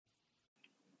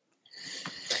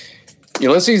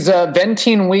Ulysses,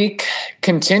 Venting Week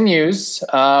continues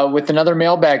with another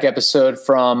mailbag episode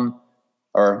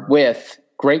with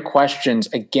great questions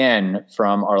again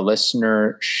from our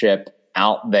listenership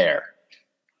out there.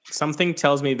 Something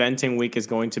tells me Venting Week is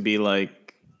going to be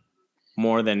like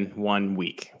more than 1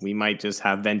 week. We might just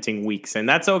have venting weeks, and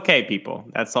that's okay, people.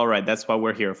 That's all right. That's what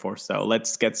we're here for. So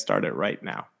let's get started right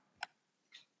now.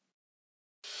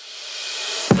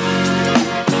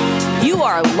 You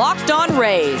are Locked On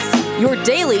Rays, your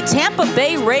daily Tampa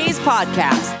Bay Rays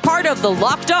podcast, part of the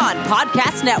Locked On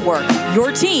Podcast Network,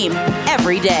 your team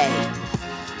every day.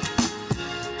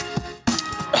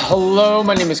 Hello,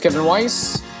 my name is Kevin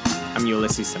Weiss. I'm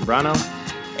Ulysses Sembrano.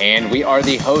 And we are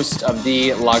the host of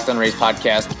the Locked On Rays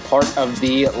podcast, part of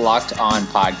the Locked On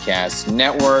Podcast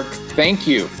Network. Thank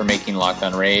you for making Locked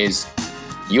On Rays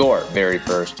your very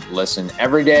first listen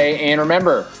every day. And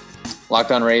remember,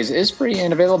 Locked On Rays is free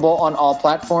and available on all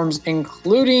platforms,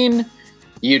 including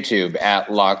YouTube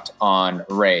at Locked On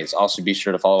Rays. Also, be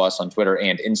sure to follow us on Twitter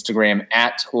and Instagram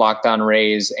at Locked On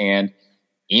Rays, and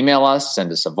email us, send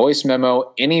us a voice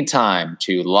memo anytime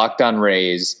to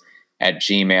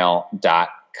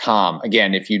lockedonrays@gmail.com.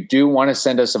 Again, if you do want to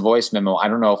send us a voice memo, I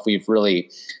don't know if we've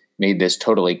really made this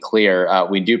totally clear.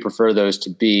 We do prefer those to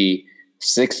be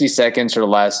 60 seconds or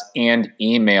less and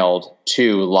emailed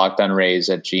to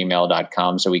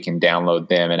lockedonrays@gmail.com so we can download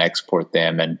them and export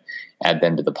them and add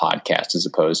them to the podcast as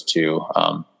opposed to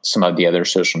some of the other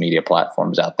social media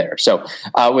platforms out there. So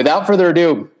without further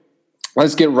ado,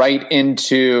 let's get right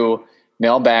into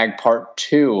mailbag part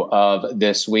 2 of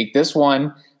this week. This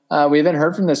one, we haven't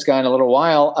heard from this guy in a little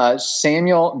while.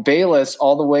 Samuel Bayless,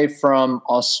 all the way from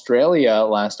Australia,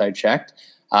 last I checked.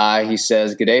 He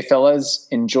says, "G'day, fellas.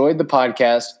 Enjoyed the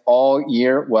podcast all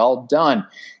year. Well done.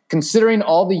 Considering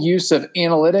all the use of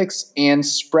analytics and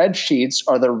spreadsheets,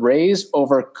 are the Rays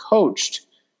overcoached?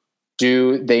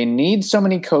 Do they need so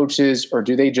many coaches, or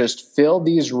do they just fill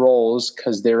these roles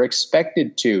because they're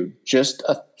expected to? Just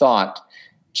a thought.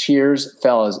 Cheers,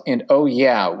 fellas. And oh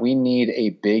yeah, we need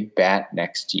a big bat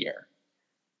next year."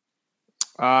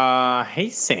 Hey,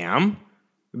 Sam.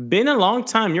 Been a long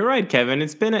time. You're right, Kevin.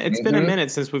 It's been a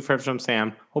minute since we've heard from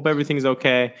Sam. Hope everything's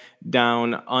okay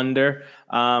down under.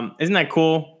 Isn't that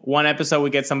cool? One episode we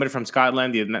get somebody from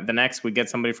Scotland. The next we get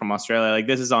somebody from Australia. Like,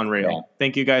 this is unreal. Yeah.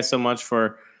 Thank you guys so much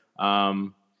for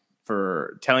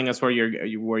telling us where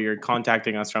you're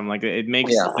contacting us from. Like, it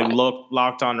makes the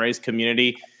Locked On Rays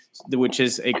community, which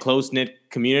is a close-knit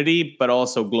community, but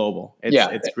also global.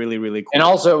 It's really, really cool. And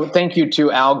also, thank you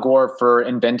to Al Gore for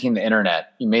inventing the internet.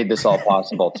 You made this all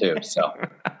possible, too. So,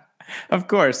 Of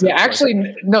course.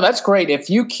 Actually, no, that's great. If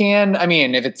you can,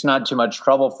 if it's not too much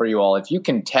trouble for you all, if you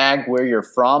can tag where you're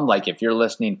from, like if you're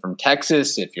listening from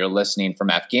Texas, if you're listening from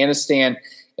Afghanistan,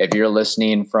 if you're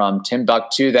listening from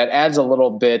Timbuktu, that adds a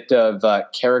little bit of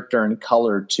character and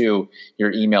color to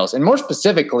your emails. And more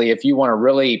specifically, if you want to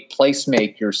really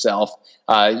placemake yourself,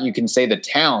 you can say the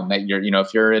town that you're,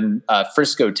 if you're in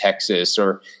Frisco, Texas,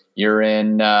 or you're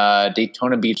in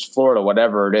Daytona Beach, Florida,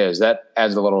 whatever it is, that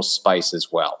adds a little spice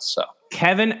as well. So,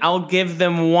 Kevin, I'll give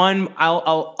them one.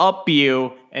 I'll up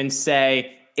you and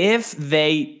say, if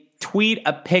they tweet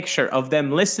a picture of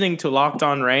them listening to Locked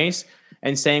On Rays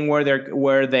and saying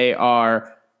where they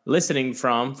are listening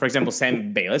from, for example,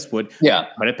 Sam Bayless would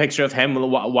put a picture of him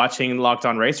watching Locked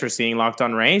On Rays or seeing Locked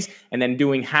On Rays, and then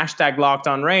doing hashtag Locked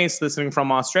On Rays, listening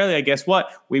from Australia. Guess what?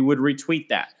 We would retweet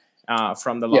that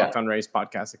from the Locked On Rays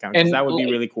podcast account, because that would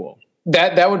be really cool.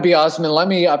 That would be awesome. And let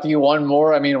me up you one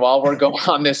more. While we're going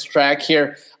on this track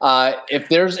here, if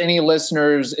there's any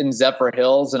listeners in Zephyr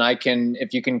Hills, and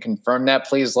if you can confirm that,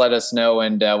 please let us know,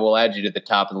 and we'll add you to the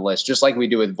top of the list, just like we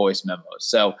do with voice memos.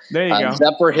 So there you go.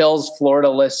 Zephyr Hills, Florida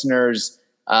listeners,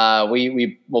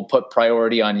 we will put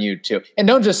priority on you too. And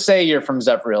don't just say you're from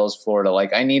Zephyr Hills, Florida.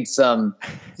 Like, I need some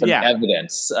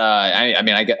evidence.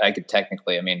 I could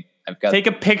technically, I've got take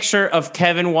a picture of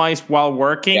Kevin Weiss while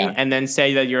working, and then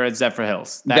say that you're at Zephyr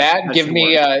Hills. Give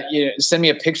me send me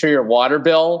a picture of your water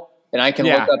bill, and I can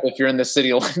look up if you're in the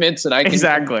city limits, and I can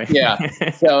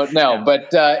So no,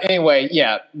 but anyway,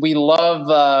 we love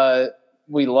the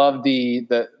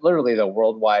literally the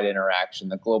worldwide interaction,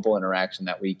 the global interaction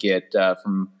that we get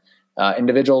from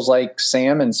individuals like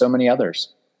Sam and so many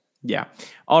others. Yeah.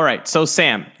 All right. So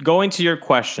Sam, going to your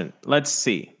question, let's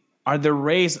see. Are the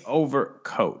Rays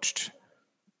overcoached?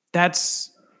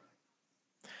 That's,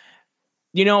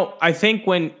 I think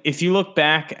if you look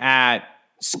back at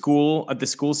the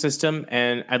school system,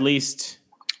 and at least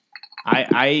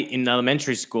I in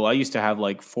elementary school, I used to have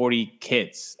like 40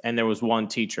 kids and there was one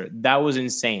teacher. That was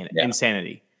insane.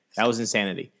 Insanity. That was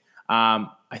insanity.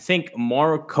 I think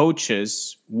more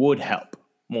coaches would help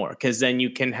more, because then you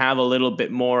can have a little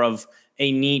bit more of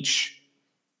a niche.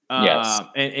 Yes.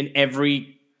 And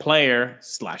every player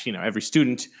 / every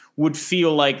student would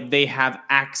feel like they have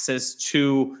access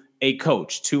to a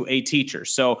coach, to a teacher.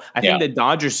 So I think the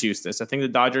Dodgers use this. I think the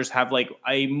Dodgers have like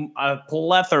a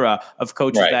plethora of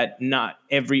coaches that not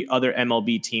every other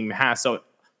MLB team has. So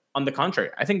on the contrary,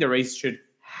 I think the Rays should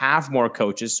have more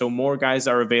coaches, so more guys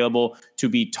are available to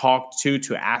be talked to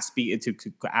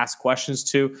ask questions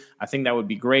to. I think that would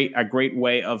be great. A great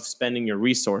way of spending your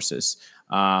resources.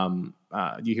 You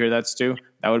hear that, Stu?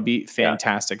 That would be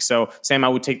fantastic. Yeah. So, Sam, I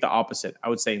would take the opposite. I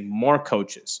would say more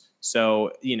coaches.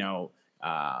 So,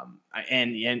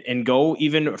 and go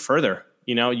even further.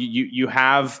 You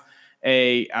have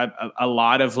a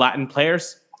lot of Latin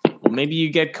players. Well, maybe you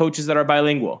get coaches that are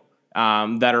bilingual,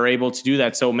 that are able to do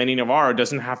that. So Manny Navarro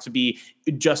doesn't have to be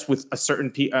just with a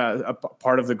certain a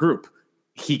part of the group.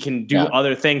 He can do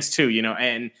other things too,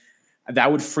 and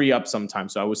that would free up some time.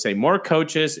 So I would say more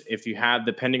coaches. If you have,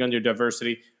 depending on your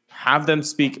diversity, have them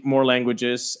speak more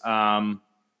languages.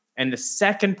 And the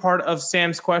second part of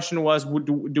Sam's question was,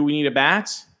 do we need a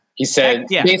bat? He said,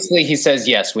 basically, he says,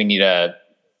 yes, we need a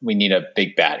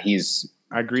big bat. He's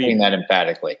saying that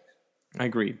emphatically. I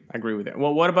agree with that.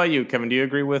 Well, what about you, Kevin? Do you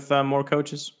agree with more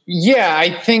coaches? Yeah,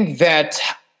 I think that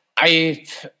I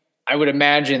would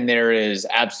imagine there is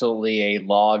absolutely a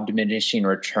law of diminishing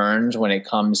returns when it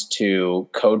comes to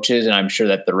coaches, and I'm sure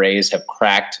that the Rays have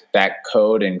cracked that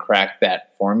code and cracked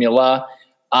that formula.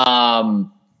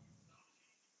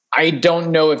 I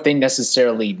don't know if they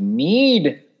necessarily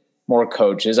need more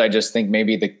coaches. I just think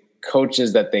maybe the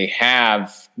coaches that they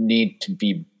have need to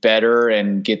be better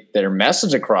and get their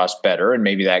message across better. And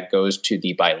maybe that goes to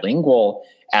the bilingual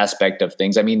aspect of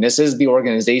things. I mean, this is the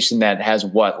organization that has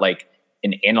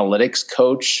an analytics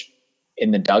coach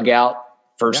in the dugout.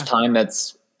 First time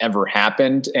that's ever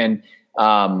happened. And,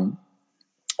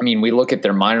 we look at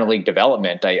their minor league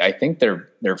development. I think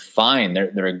they're fine.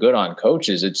 They're good on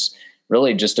coaches. It's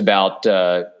really just about,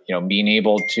 being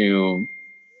able to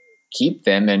keep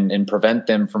them and prevent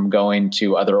them from going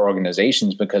to other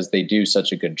organizations because they do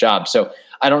such a good job. So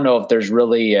I don't know if there's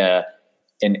really an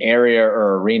area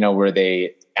or arena where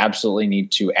they absolutely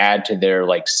need to add to their,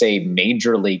 say,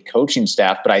 major league coaching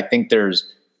staff. But I think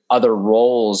there's other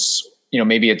roles,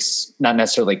 maybe it's not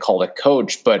necessarily called a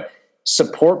coach, but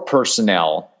support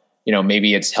personnel,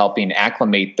 maybe it's helping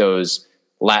acclimate those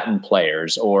Latin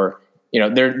players, or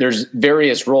there's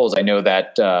various roles. I know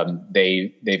that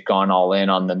they've gone all in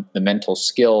on the mental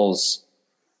skills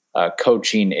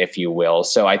coaching, if you will.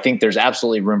 So I think there's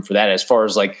absolutely room for that. As far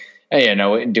as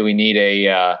do we need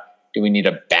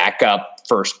a backup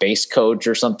first base coach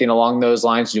or something along those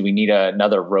lines? Do we need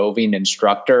another roving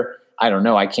instructor? I don't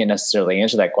know. I can't necessarily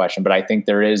answer that question, but I think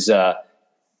there is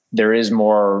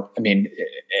more. I mean,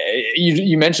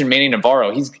 you mentioned Manny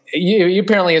Navarro. He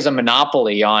apparently has a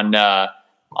monopoly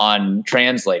on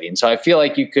translating. So I feel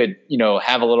like you could,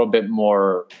 have a little bit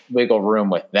more wiggle room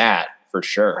with that for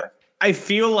sure. I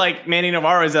feel like Manny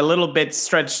Navarro is a little bit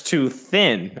stretched too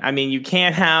thin. I mean, you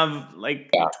can't have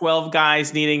 12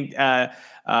 guys needing to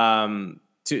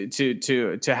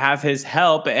have his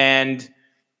help. And,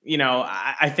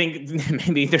 I think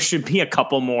maybe there should be a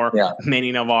couple more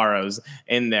Manny Navarros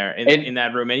in there in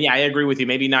that room. And I agree with you.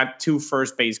 Maybe not two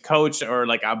first base coach or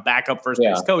a backup first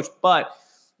base coach, but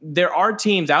there are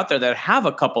teams out there that have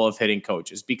a couple of hitting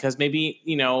coaches, because maybe,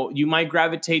 you might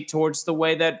gravitate towards the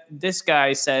way that this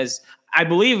guy says. I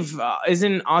believe,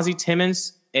 isn't Ozzie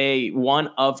Timmons one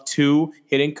of two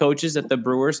hitting coaches that the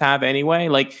Brewers have anyway?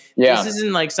 This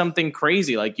isn't something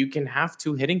crazy. You can have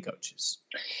two hitting coaches.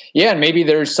 Yeah. And maybe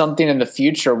there's something in the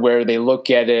future where they look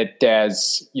at it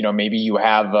as, maybe you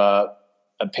have a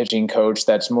pitching coach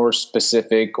that's more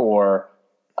specific or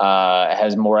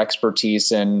has more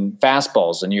expertise in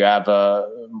fastballs, and you have a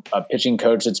pitching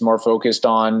coach that's more focused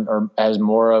on or has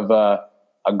more of a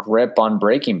grip on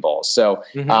breaking balls. So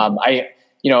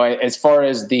as far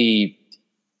as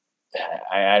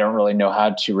I don't really know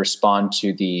how to respond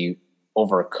to the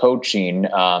over coaching.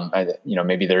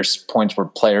 Maybe there's points where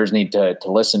players need to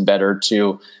listen better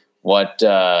to what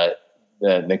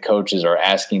the coaches are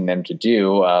asking them to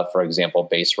do. For example,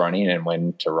 base running and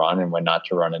when to run and when not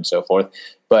to run and so forth.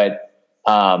 But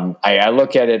I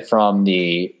look at it from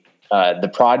the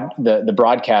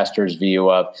broadcaster's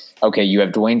view of, okay, you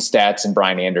have Dwayne Statz and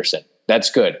Brian Anderson. That's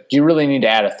good. Do you really need to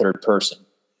add a third person?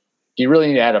 Do you really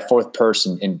need to add a fourth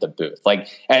person into the booth?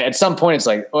 At some point, it's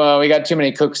well, we got too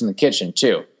many cooks in the kitchen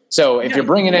too. So if you're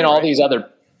bringing in all these other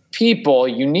people,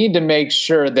 you need to make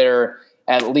sure they're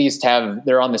at least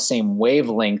they're on the same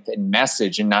wavelength and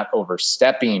message and not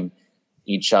overstepping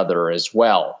each other as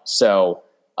well. So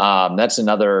that's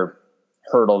another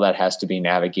hurdle that has to be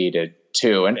navigated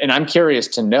too. And I'm curious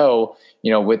to know,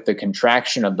 with the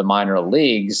contraction of the minor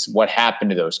leagues, what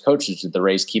happened to those coaches? Did the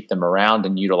Rays keep them around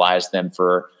and utilize them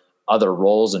for other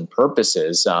roles and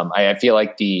purposes? I feel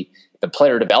like the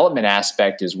player development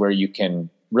aspect is where you can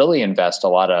really invest a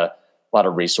lot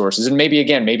of resources. And maybe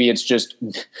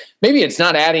it's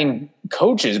not adding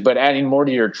coaches, but adding more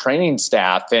to your training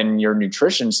staff and your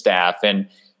nutrition staff and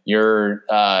your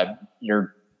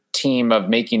team of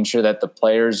making sure that the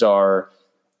players are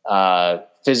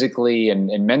physically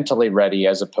and mentally ready,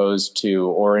 as opposed to,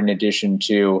 or in addition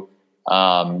to,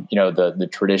 the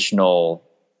traditional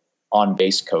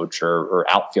on-base coach or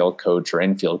outfield coach or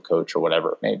infield coach or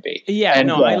whatever it may be. Yeah,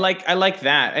 I like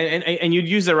that, and you'd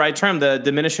use the right term, the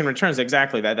diminishing returns.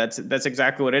 Exactly that. That's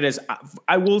exactly what it is.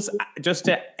 I will, just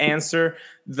to answer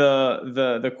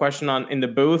the question in the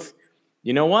booth.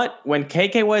 You know what? When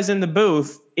KK was in the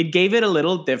booth, it gave it a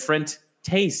little different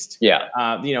taste. Yeah.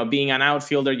 Being an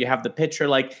outfielder, you have the pitcher.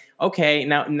 Like, okay,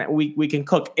 now we can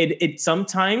cook. It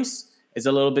sometimes is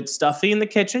a little bit stuffy in the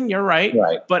kitchen. You're right.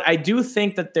 But I do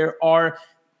think that there are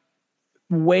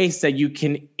ways that you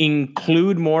can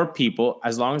include more people,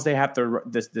 as long as they have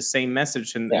the same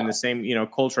message and the same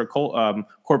culture,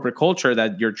 corporate culture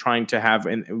that you're trying to have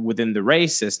within the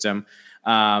Rays system.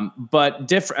 But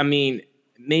different. I mean,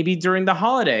 maybe during the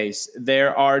holidays,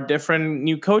 there are different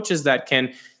new coaches that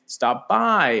can stop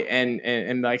by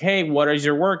and like, hey, what is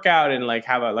your workout? And like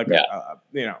have a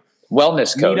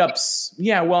wellness coach. Meetups.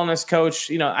 Yeah, wellness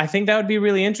coach. I think that would be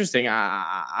really interesting.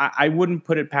 I wouldn't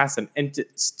put it past them. And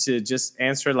to just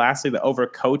answer lastly, the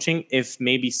overcoaching, if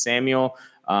maybe Samuel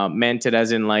meant it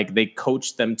as in like they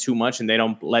coach them too much and they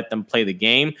don't let them play the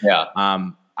game. Yeah.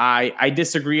 I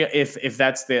disagree if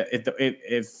that's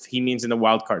if he means in the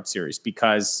wild card series,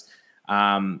 because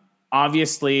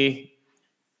obviously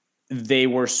they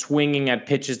were swinging at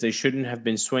pitches they shouldn't have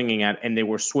been swinging at, and they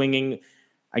were swinging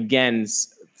again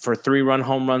for 3-run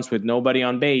home runs with nobody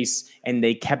on base, and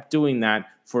they kept doing that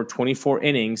for 24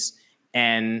 innings.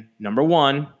 And number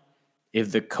one,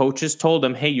 if the coaches told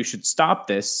them, hey, you should stop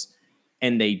this,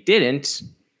 and they didn't,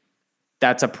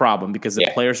 that's a problem, because the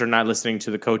players are not listening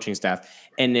to the coaching staff.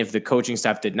 And if the coaching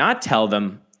staff did not tell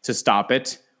them to stop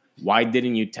it, why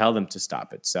didn't you tell them to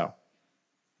stop it? So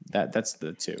that's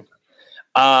the two.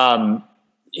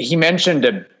 He mentioned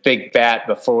a big bat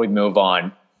before we move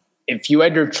on. If you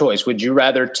had your choice, would you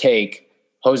rather take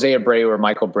Jose Abreu or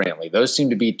Michael Brantley? Those seem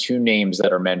to be two names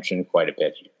that are mentioned quite a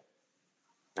bit here.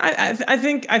 I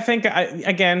think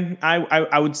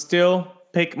I would still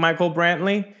pick Michael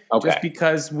Brantley. Okay. Just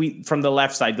because from the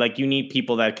left side, like, you need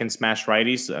people that can smash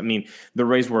righties. I mean, the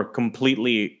Rays were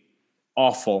completely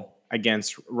awful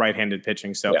against right-handed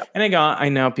pitching. So, and I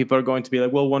know people are going to be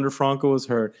like, well, Wander Franco was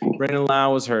hurt, Brandon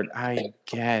Lau was hurt. I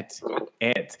get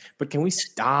it, but can we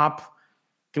stop?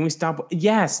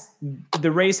 Yes, the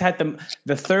Rays had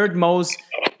the third most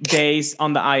days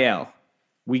on the IL.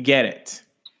 We get it.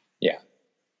 Yeah.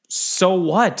 So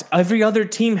what? Every other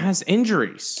team has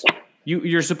injuries.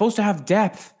 You're supposed to have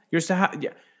depth.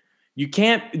 You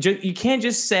can't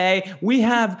just say we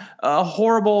have a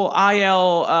horrible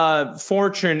IL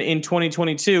fortune in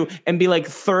 2022 and be like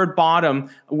third bottom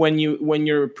when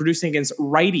you're producing against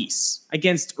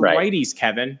righties,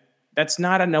 Kevin. That's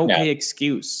not an okay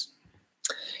excuse.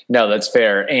 No, that's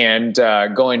fair. And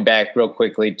going back real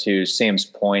quickly to Sam's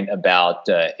point about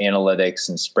analytics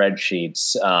and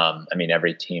spreadsheets, I mean,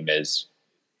 every team is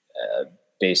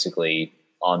basically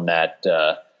on that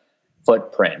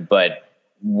footprint. But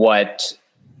what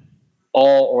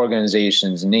all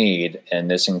organizations need, and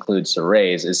this includes the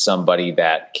Rays, is somebody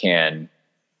that can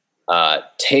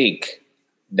take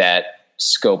that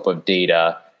scope of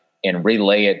data and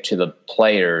relay it to the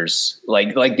players.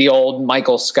 Like the old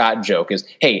Michael Scott joke is,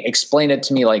 hey, explain it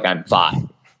to me like I'm 5.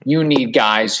 You need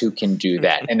guys who can do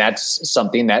that. And that's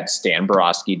something that Stan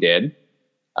Borowski did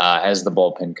as the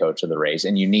bullpen coach of the Rays.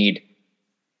 And you need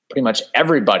pretty much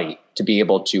everybody to be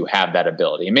able to have that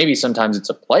ability. And maybe sometimes it's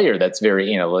a player that's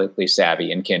very analytically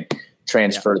savvy and can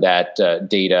transfer that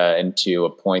data into a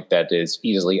point that is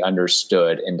easily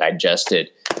understood and digested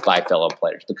by fellow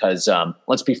players. Because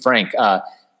let's be frank,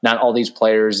 not all these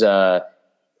players are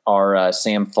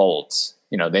Sam Folds.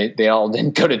 You know, they all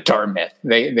didn't go to Dartmouth.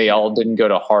 They all didn't go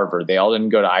to Harvard. They all didn't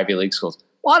go to Ivy League schools.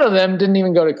 A lot of them didn't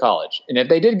even go to college. And if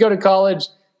they did go to college,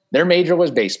 their major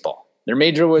was baseball. Their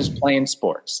major was playing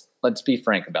sports. Let's be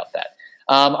frank about that.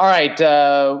 All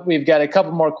right, we've got a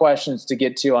couple more questions to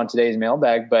get to on today's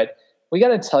mailbag, but we got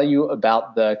to tell you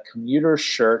about the commuter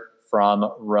shirt from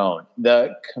Roan.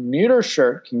 The commuter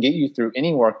shirt can get you through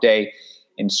any workday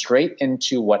and straight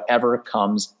into whatever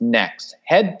comes next.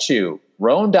 Head to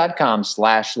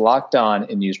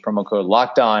roan.com/lockedon and use promo code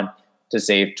lockedon to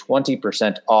save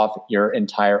 20% off your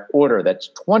entire order. That's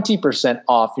 20%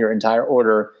 off your entire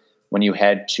order when you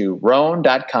head to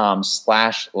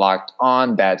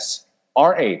roan.com/lockedon. That's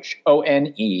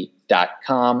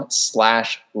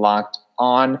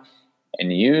RHONE.com/lockedon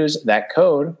and use that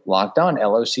code lockedon,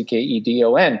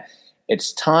 LOCKEDON.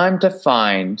 It's time to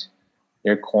find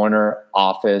your corner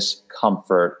office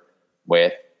comfort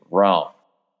with Roan.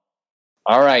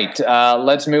 All right,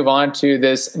 let's move on to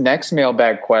this next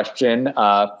mailbag question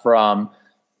from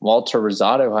Walter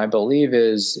Rosado, who I believe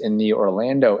is in the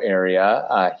Orlando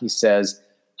area. He says,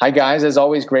 "Hi guys, as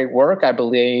always, great work. I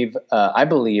believe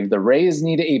the Rays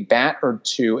need a bat or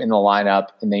two in the lineup,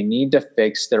 and they need to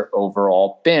fix their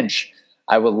overall bench.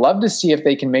 I would love to see if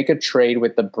they can make a trade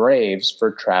with the Braves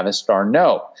for Travis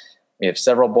d'Arnaud. We have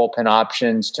several bullpen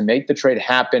options to make the trade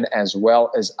happen, as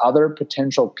well as other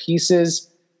potential pieces.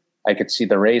 I could see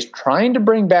the Rays trying to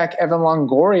bring back Evan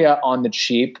Longoria on the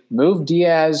cheap, move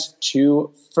Diaz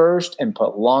to first, and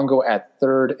put Longo at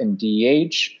third and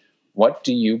DH. What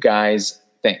do you guys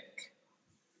think?"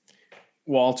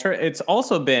 Walter, it's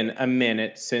also been a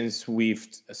minute since we've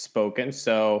spoken,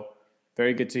 so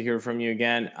very good to hear from you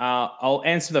again. I'll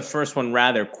answer the first one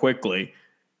rather quickly.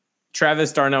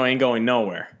 Travis d'Arnaud ain't going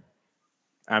nowhere.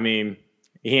 I mean,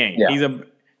 he ain't. Yeah.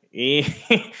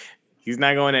 He's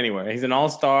not going anywhere. He's an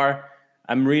all-star.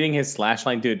 I'm reading his slash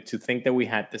line. Dude, to think that we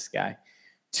had this guy.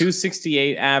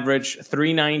 268 average,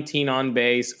 319 on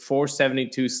base,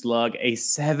 472 slug, a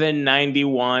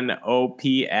 791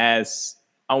 OPS,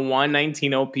 a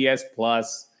 119 OPS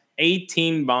plus,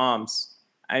 18 bombs.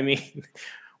 I mean,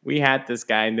 we had this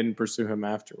guy and didn't pursue him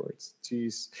afterwards.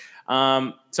 Jeez.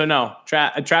 So no,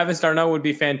 Travis d'Arnaud would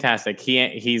be fantastic.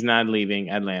 He's not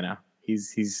leaving Atlanta.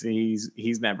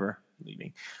 He's never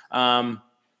leaving. So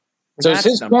is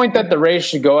his point that the Rays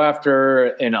should go after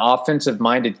an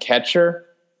offensive-minded catcher?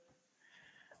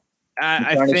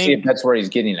 I think to see if that's where he's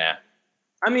getting at.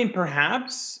 I mean,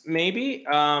 perhaps, maybe.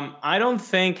 I don't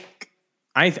think.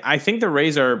 I think the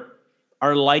Rays are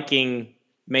liking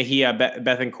Mejia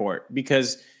Bethancourt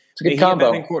because it's a good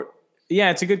combo. Yeah,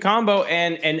 it's a good combo.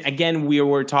 And again, we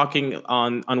were talking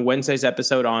on Wednesday's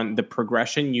episode on the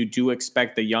progression. You do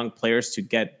expect the young players to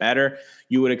get better.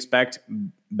 You would expect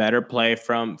better play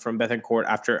from Bethancourt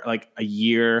after like a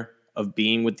year of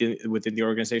being within the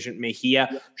organization.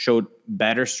 Mejia showed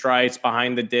better strides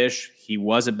behind the dish. He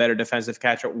was a better defensive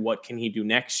catcher. What can he do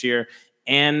next year?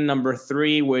 And number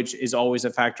 3, which is always a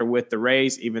factor with the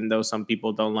Rays, even though some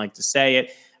people don't like to say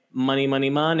it, money.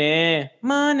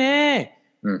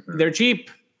 Mm-hmm. They're cheap.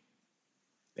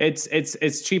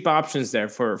 It's cheap options there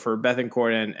for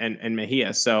Bethancourt and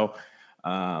Mejia. So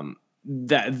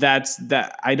that's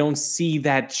that. I don't see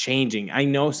that changing. I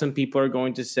know some people are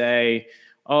going to say,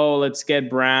 "Oh, let's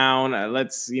get Brown.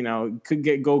 Let's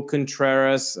go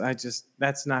Contreras."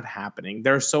 That's not happening.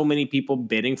 There are so many people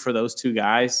bidding for those two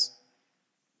guys.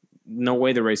 No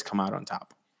way the Rays come out on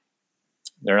top.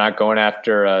 They're not going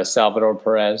after Salvador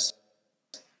Perez.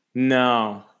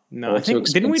 No. I think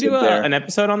didn't we do an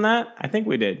episode on that? I think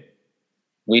we did.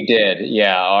 We did,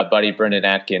 yeah. Our buddy Brendan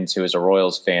Atkins, who is a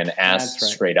Royals fan, asked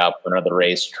straight up when are the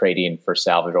Rays trading for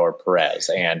Salvador Perez,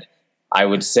 and I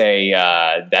would say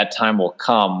that time will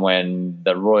come when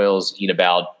the Royals eat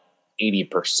about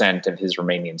 80% of his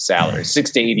remaining salary,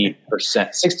 60 to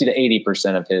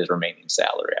 80% of his remaining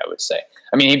salary. I would say.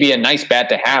 I mean, he'd be a nice bat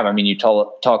to have. I mean, you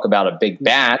talk about a big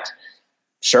bat,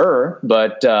 sure,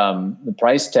 but the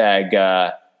price tag.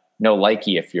 No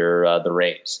likey if you're the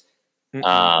Rays.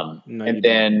 And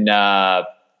then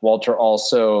Walter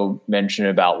also mentioned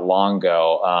about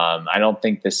Longo. I don't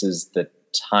think this is the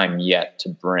time yet to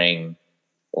bring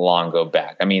Longo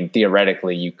back. I mean,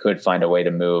 theoretically, you could find a way to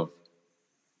move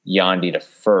Yandy to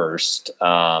first.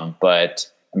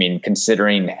 But, I mean,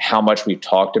 considering how much we've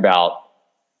talked about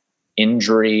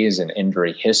injuries and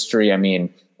injury history, I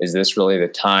mean, is this really the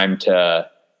time to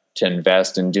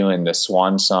invest in doing the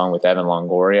swan song with Evan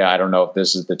Longoria? I don't know if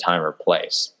this is the time or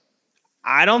place.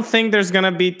 I don't think there's going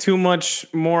to be too much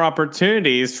more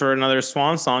opportunities for another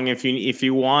swan song if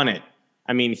you want it.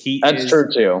 I mean, that's true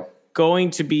too. Going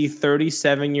to be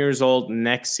 37 years old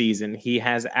next season. He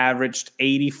has averaged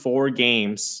 84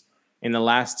 games in the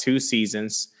last 2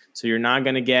 seasons. So you're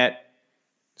going to get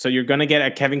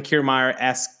a Kevin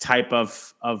Kiermaier-esque type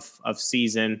of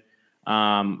season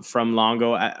from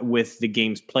Longo with the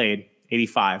games played,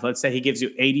 85. Let's say he gives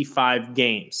you 85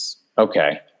 games.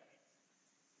 Okay.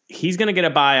 he's going to get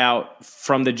a buyout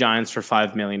from the Giants for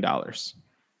 $5 million.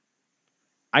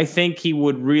 I think he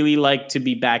would really like to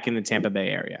be back in the Tampa Bay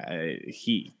area.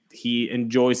 He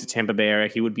enjoys the Tampa Bay area.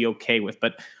 He would be okay with,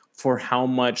 but for how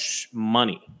much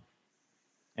money?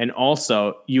 And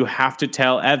also, you have to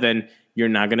tell Evan you're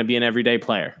not going to be an everyday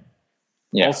player.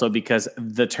 Yeah. Also, because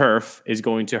the turf is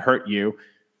going to hurt you.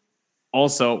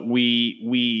 Also,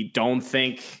 we don't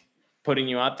think putting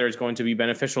you out there is going to be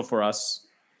beneficial for us.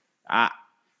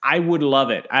 I would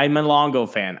love it. I'm a Longo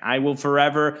fan. I will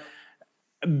forever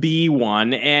be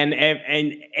one. And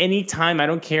anytime, I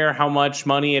don't care how much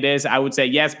money it is, I would say,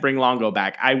 yes, bring Longo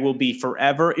back. I will be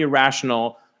forever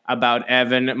irrational about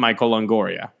Evan Michael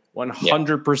Longoria.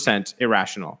 100%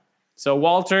 irrational. So,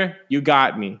 Walter, you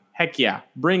got me. Heck yeah.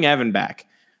 Bring Evan back.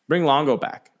 Bring Longo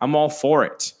back. I'm all for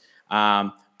it.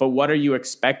 But what are you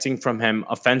expecting from him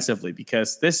offensively?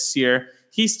 Because this year,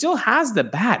 he still has the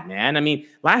bat, man. I mean,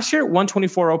 last year,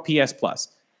 124 OPS plus.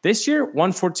 This year,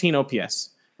 114 OPS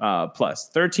plus.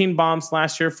 13 bombs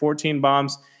last year, 14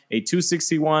 bombs, a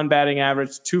 261 batting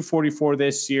average, 244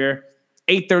 this year,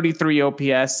 833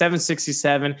 OPS,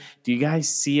 767. Do you guys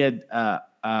see a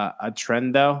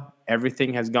trend, though?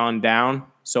 Everything has gone down.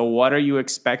 So what are you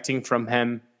expecting from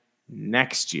him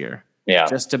next year? Yeah.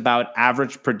 Just about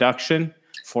average production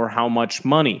for how much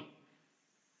money?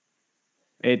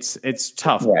 It's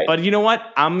tough. Right. But you know what?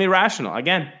 I'm irrational.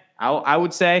 Again, I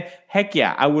would say, heck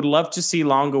yeah, I would love to see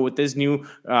Longo with this new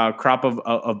crop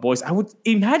of boys. I would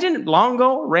imagine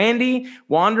Longo, Randy,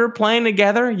 Wander playing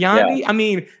together, Yandy. Yeah. I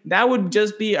mean, that would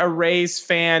just be a Rays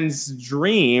fan's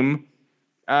dream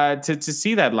to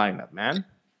see that lineup, man.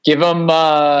 Give him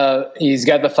he's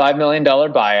got the $5 million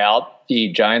buyout.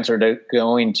 The Giants are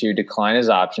going to decline his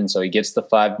option, so he gets the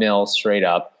 $5 million straight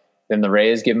up. Then the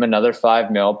Rays give him another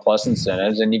 $5 million plus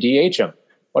incentives, and you DH him.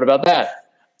 What about that?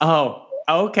 Oh,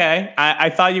 okay. I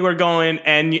thought you were going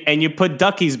and you put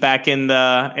duckies back in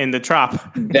the trop.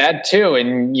 That too,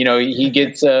 and he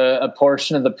gets a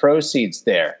portion of the proceeds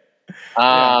there.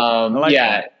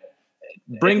 That.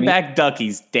 Bring back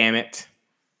duckies, damn it.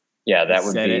 Yeah,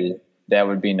 that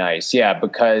would be nice. Yeah,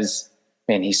 because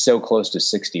man, he's so close to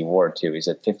 60 WAR too. He's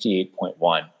at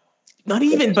 58.1. Not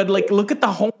even, but look at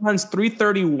the home runs,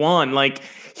 331.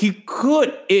 He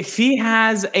could, if he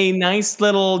has a nice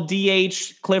little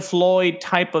DH Cliff Lloyd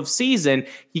type of season,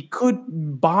 he could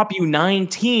bob you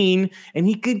 19 and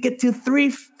he could get to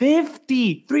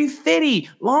 350.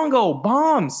 Longo,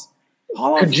 bombs.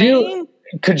 Hall of Fame.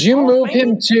 Could you move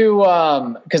him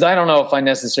to, because I don't know if I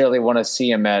necessarily want to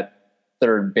see him at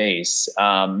third base.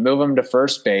 Move him to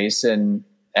first base and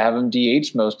have him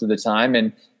DH most of the time,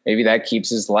 and maybe that keeps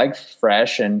his leg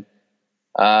fresh, and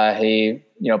he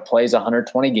plays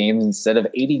 120 games instead of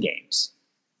 80 games.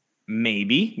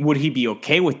 Maybe. Would he be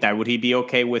okay with that? Would he be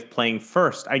okay with playing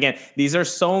first? Again, these are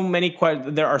so many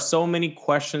there are so many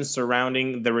questions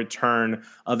surrounding the return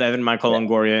of Evan Michael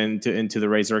Longoria into the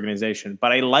Rays organization,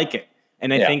 but I like it,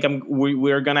 and I think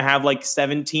we're going to have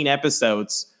 17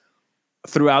 episodes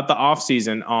throughout the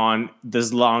offseason on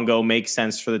does Longo make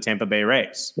sense for the Tampa Bay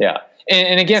Rays? Yeah.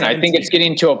 And again, 17. I think it's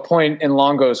getting to a point in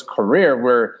Longo's career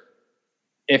where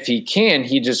if he can,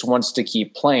 he just wants to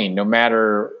keep playing no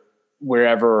matter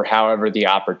wherever, however the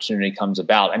opportunity comes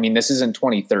about. I mean, this isn't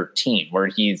 2013 where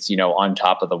he's, on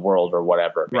top of the world or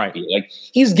whatever it may be.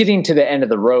 He's getting to the end of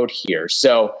the road here.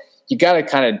 So you got to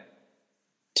kind of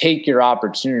take your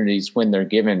opportunities when they're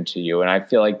given to you. And I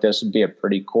feel like this would be a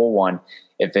pretty cool one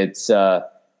if it's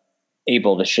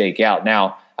able to shake out.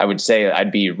 Now, I would say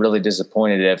I'd be really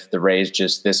disappointed if the Rays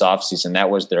just this offseason, that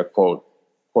was their quote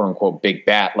unquote big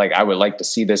bat. I would like to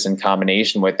see this in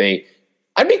combination with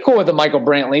I'd be cool with a Michael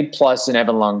Brantley plus an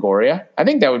Evan Longoria. I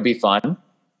think that would be fun.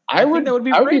 I think that would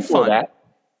be great fun. That.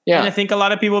 Yeah. And I think a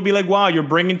lot of people will be like, wow, you're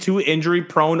bringing two injury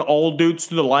prone old dudes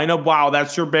to the lineup. Wow,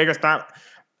 that's your biggest time.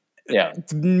 Yeah.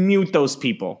 Mute those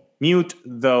people. Mute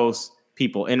those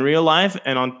people in real life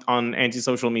and on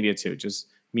anti-social media too. Just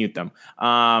mute them.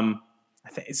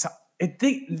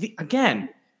 Again,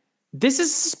 this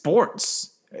is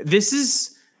sports. This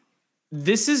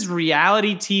is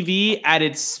reality TV at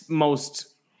its most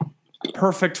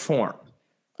perfect form.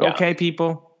 Yeah. Okay,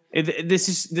 people. This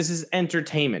is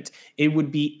entertainment. It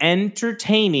would be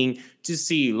entertaining to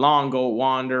see Longo,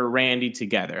 Wander, Randy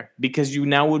together because you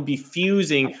now would be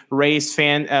fusing Rays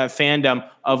fandom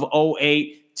of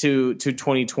 2008 to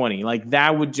 2020.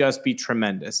 That would just be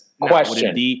tremendous.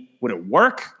 Question. Now, would it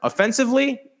work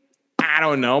offensively? I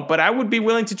don't know, but I would be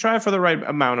willing to try for the right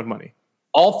amount of money.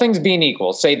 All things being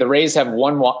equal, say the Rays have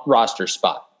one roster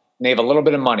spot and they have a little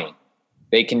bit of money.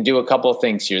 They can do a couple of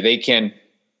things here. They can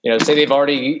say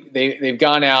they've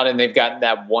gone out and they've gotten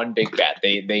that one big bet.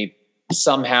 They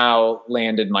somehow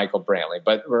landed Michael Brantley,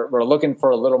 but we're looking for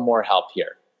a little more help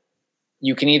here.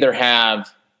 You can either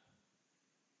have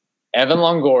Evan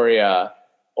Longoria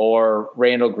or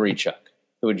Randall Grichuk.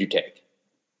 Who would you take?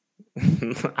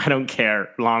 I don't care.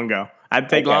 Longo. I'd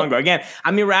take Longo. Again,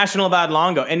 I'm irrational about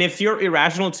Longo. And if you're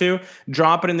irrational too,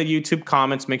 drop it in the YouTube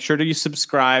comments. Make sure that you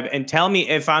subscribe and tell me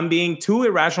if I'm being too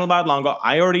irrational about Longo.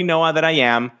 I already know that I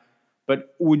am.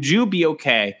 But would you be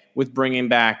okay with bringing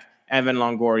back Evan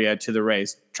Longoria to the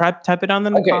Rays? Type it on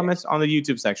in the comments on the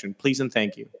YouTube section. Please and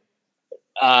thank you.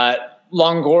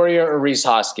 Longoria or Rhys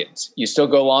Hoskins? You still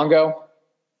go Longo?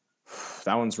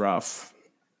 That one's rough.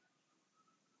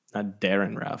 Not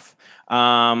Darren rough.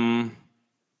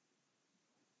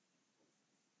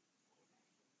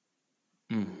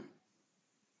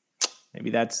 Maybe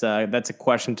that's a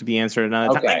question to be answered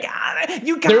another time.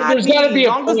 You got There's got to be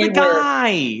a point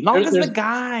Longo's the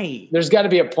guy. There's got to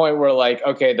be a point where, like,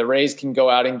 okay, the Rays can go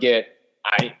out and get.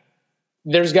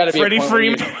 There's got to be Freddie a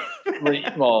point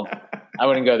Freeman. Well, I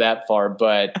wouldn't go that far,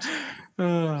 but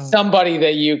somebody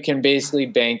that you can basically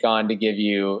bank on to give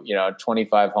you,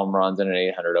 25 home runs and an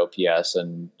 800 OPS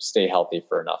and stay healthy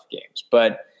for enough games.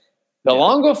 But the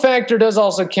Longo factor does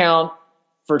also count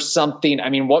for something. I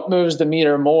mean, what moves the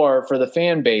meter more for the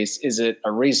fan base? Is it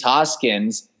a Rhys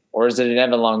Hoskins or is it an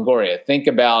Evan Longoria? Think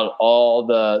about all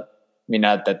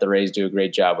not that the Rays do a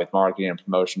great job with marketing and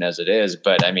promotion as it is,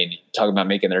 but I mean, talk about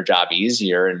making their job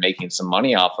easier and making some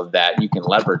money off of that. You can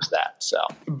leverage that. So,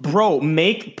 bro,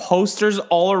 make posters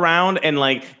all around, and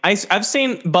like I've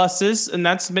seen buses, and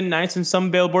that's been nice in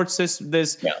some billboards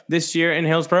this year in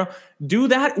Hillsborough. Do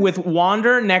that with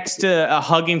Wander next to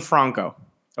hugging Franco.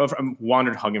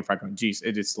 Wander hugging Franco. Jeez,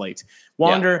 it is late.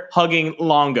 Wander hugging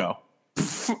Longo.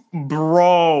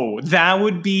 Bro, that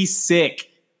would be sick.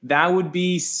 That would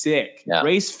be sick. Yeah.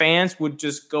 Rays fans would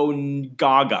just go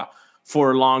gaga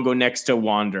for Longo next to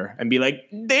Wander and be like,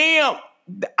 damn,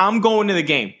 I'm going to the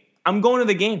game.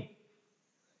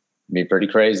 Be pretty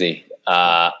crazy.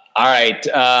 All right.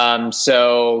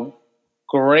 So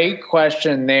great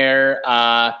question there.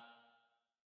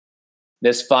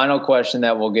 This final question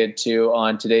that we'll get to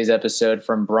on today's episode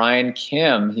from Brian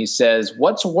Kim. He says,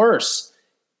 what's worse,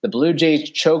 the Blue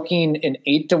Jays choking an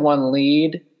 8-1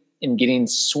 lead and getting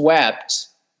swept,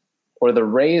 or the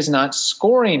Rays not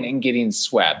scoring and getting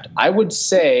swept? I would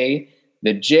say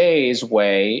the Jays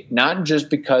way, not just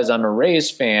because I'm a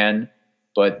Rays fan,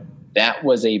 but that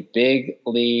was a big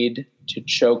lead to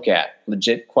choke at.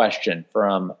 Legit question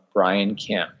from Brian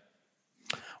Kim.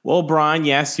 Well, Brian,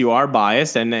 yes, you are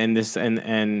biased, and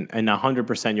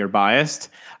 100% you're biased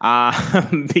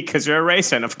because you're a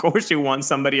Rays fan. Of course, you want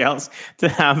somebody else to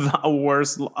have a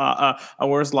worse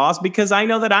loss, because I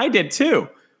know that I did too.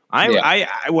 I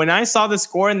when I saw the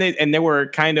score and they were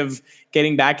kind of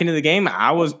getting back into the game, I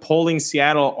was pulling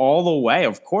Seattle all the way.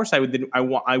 Of course, I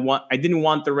didn't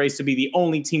want the Rays to be the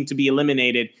only team to be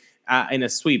eliminated in a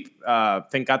sweep.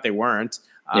 Thank God they weren't.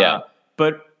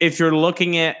 But if you're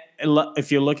looking at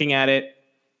it,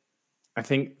 I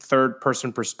think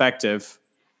third-person perspective,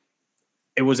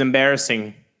 it was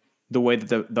embarrassing the way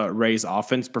that the Rays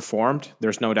offense performed.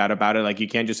 There's no doubt about it. Like, you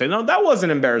can't just say, no, that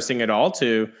wasn't embarrassing at all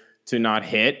to not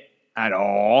hit at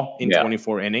all in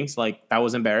 24 innings. Like, that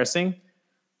was embarrassing.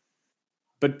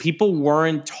 But people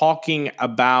weren't talking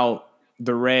about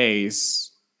the Rays'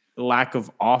 lack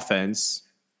of offense.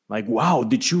 Like, wow,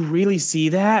 did you really see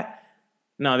that?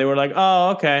 No, they were like,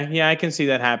 oh, okay. Yeah, I can see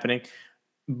that happening.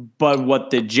 But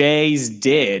what the Jays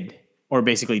did, or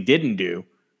basically didn't do,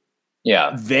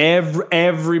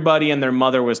 everybody and their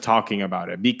mother was talking about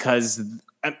it, because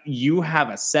you have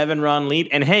a 7-run lead.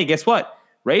 And hey, guess what?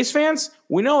 Rays fans,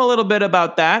 we know a little bit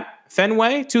about that.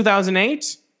 Fenway,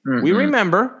 2008. Mm-hmm. We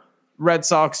remember Red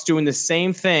Sox doing the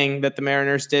same thing that the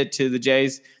Mariners did to the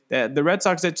Jays, that the Red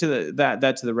Sox did to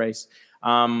the Rays.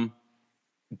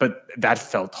 But that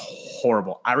felt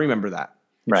horrible. I remember that.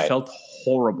 It felt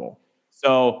horrible.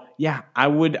 So yeah, I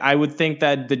would think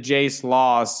that the Jays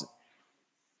loss,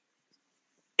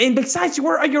 and besides, you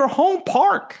were at your home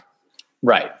park.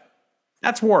 Right.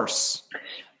 That's worse.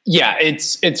 Yeah,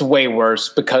 it's way worse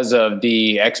because of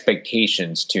the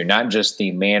expectations too, not just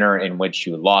the manner in which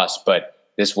you lost, but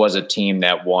this was a team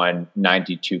that won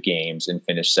 92 games and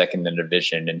finished second in the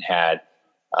division and had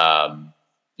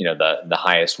the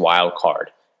highest wild card.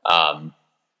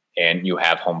 And you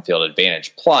have home field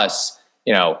advantage. Plus,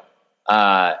 you're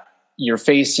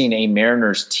facing a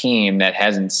Mariners team that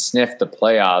hasn't sniffed the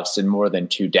playoffs in more than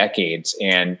 2 decades,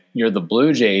 and you're the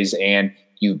Blue Jays, and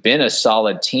you've been a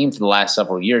solid team for the last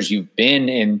several years. You've been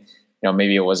in,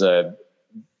 maybe it was a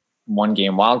one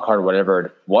game wild card, whatever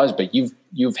it was, but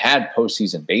you've had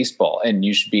postseason baseball, and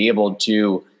you should be able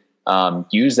to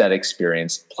use that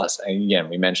experience. Plus, again,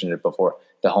 we mentioned it before,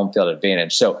 the home field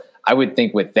advantage. So I would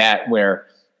think with that, where,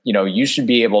 you should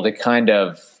be able to kind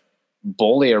of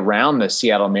bully around the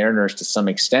Seattle Mariners to some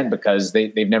extent, because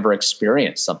they've never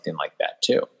experienced something like that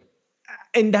too.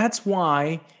 And that's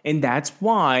why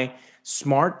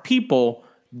smart people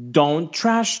don't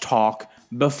trash talk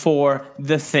before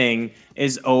the thing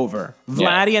is over.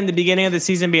 Vladdy in the beginning of the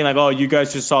season being like, oh, you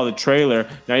guys just saw the trailer,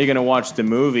 now you're going to watch the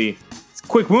movie. It's a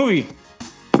quick movie.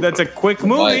 That's a quick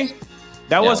movie.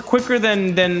 That was quicker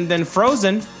than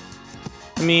Frozen.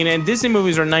 I mean, and Disney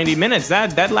movies are 90 minutes.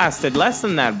 That lasted less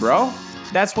than that, bro.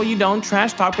 That's why you don't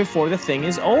trash talk before the thing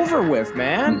is over with,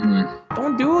 man. Mm-hmm.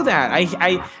 Don't do that.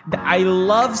 I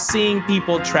love seeing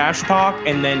people trash talk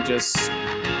and then just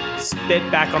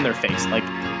spit back on their face. Like,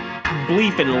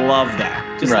 bleep and love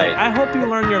that. Just right. Like, I hope you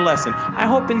learn your lesson. I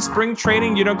hope in spring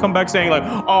training you don't come back saying like,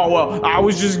 oh, well, I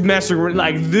was just messing with,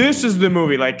 like, this is the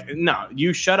movie. Like, no,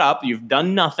 you shut up. You've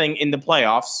done nothing in the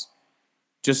playoffs.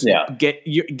 Just get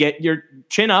your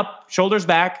chin up, shoulders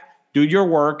back, do your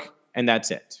work, and that's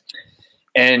it.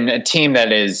 And a team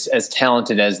that is as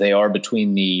talented as they are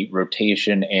between the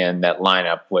rotation and that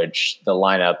lineup, which the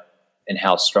lineup and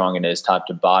how strong it is top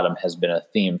to bottom has been a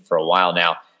theme for a while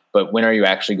now. But when are you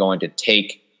actually going to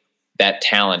take that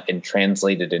talent and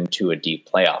translate it into a deep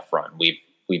playoff run? We've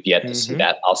yet to see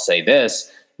that. I'll say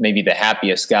this, maybe the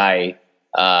happiest guy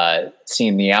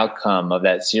seeing the outcome of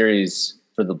that series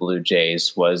for the Blue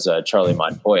Jays was Charlie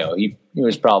Montoyo. He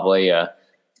was probably,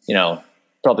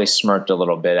 probably smirked a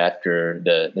little bit after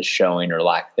the showing or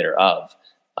lack thereof.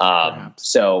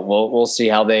 So we'll see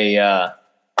how they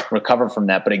recover from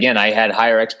that. But again, I had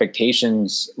higher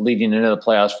expectations leading into the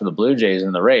playoffs for the Blue Jays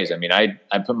and the Rays. I mean, I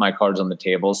put my cards on the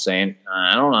table saying,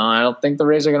 I don't know. I don't think the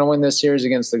Rays are going to win this series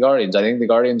against the Guardians. I think the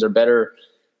Guardians are better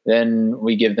than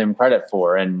we give them credit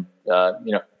for. And,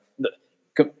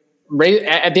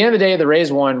 at the end of the day, the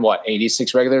Rays won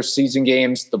 86 regular season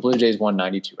games. The Blue Jays won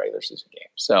 92 regular season games.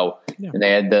 So, and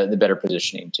they had the better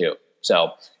positioning too.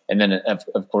 So, and then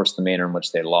of course the manner in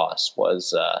which they lost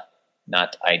was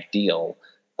not ideal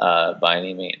by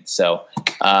any means. So,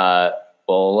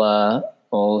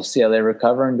 we'll see how they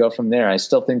recover and go from there. I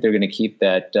still think they're going to keep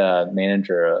that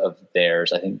manager of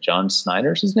theirs. I think John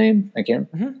Snyder's his name. I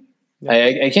can't. Mm-hmm.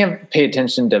 Yeah. I can't pay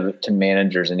attention to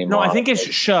managers anymore. No, I think it's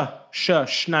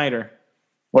Schneider.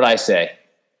 What'd I say?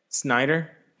 Snyder.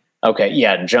 Okay,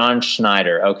 yeah, John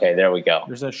Schneider. Okay, there we go.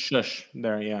 There's a shush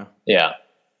there, yeah. Yeah.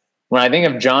 When I think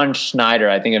of John Schneider,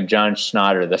 I think of John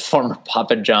Schnatter, the former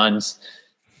Papa John's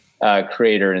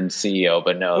creator and CEO.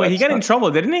 But no, wait, he got in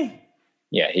trouble, didn't he?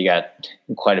 Yeah, he got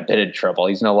in quite a bit of trouble.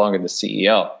 He's no longer the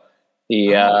CEO.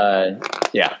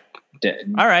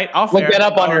 All right, I'll look that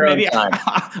up on your own time.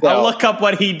 I'll look up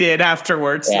what he did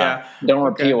afterwards. Yeah. Don't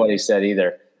repeat what he said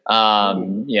either.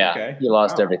 He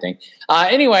lost everything.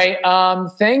 Anyway,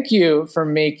 thank you for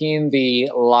making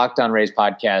the Locked On Rays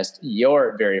podcast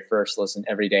your very first listen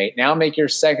every day. Now make your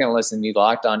second listen the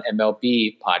Locked On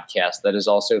MLB podcast that is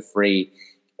also free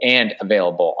and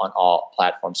available on all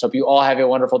platforms. Hope you all have a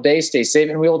wonderful day. Stay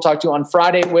safe, and we will talk to you on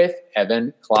Friday with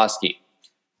Evan Klosky.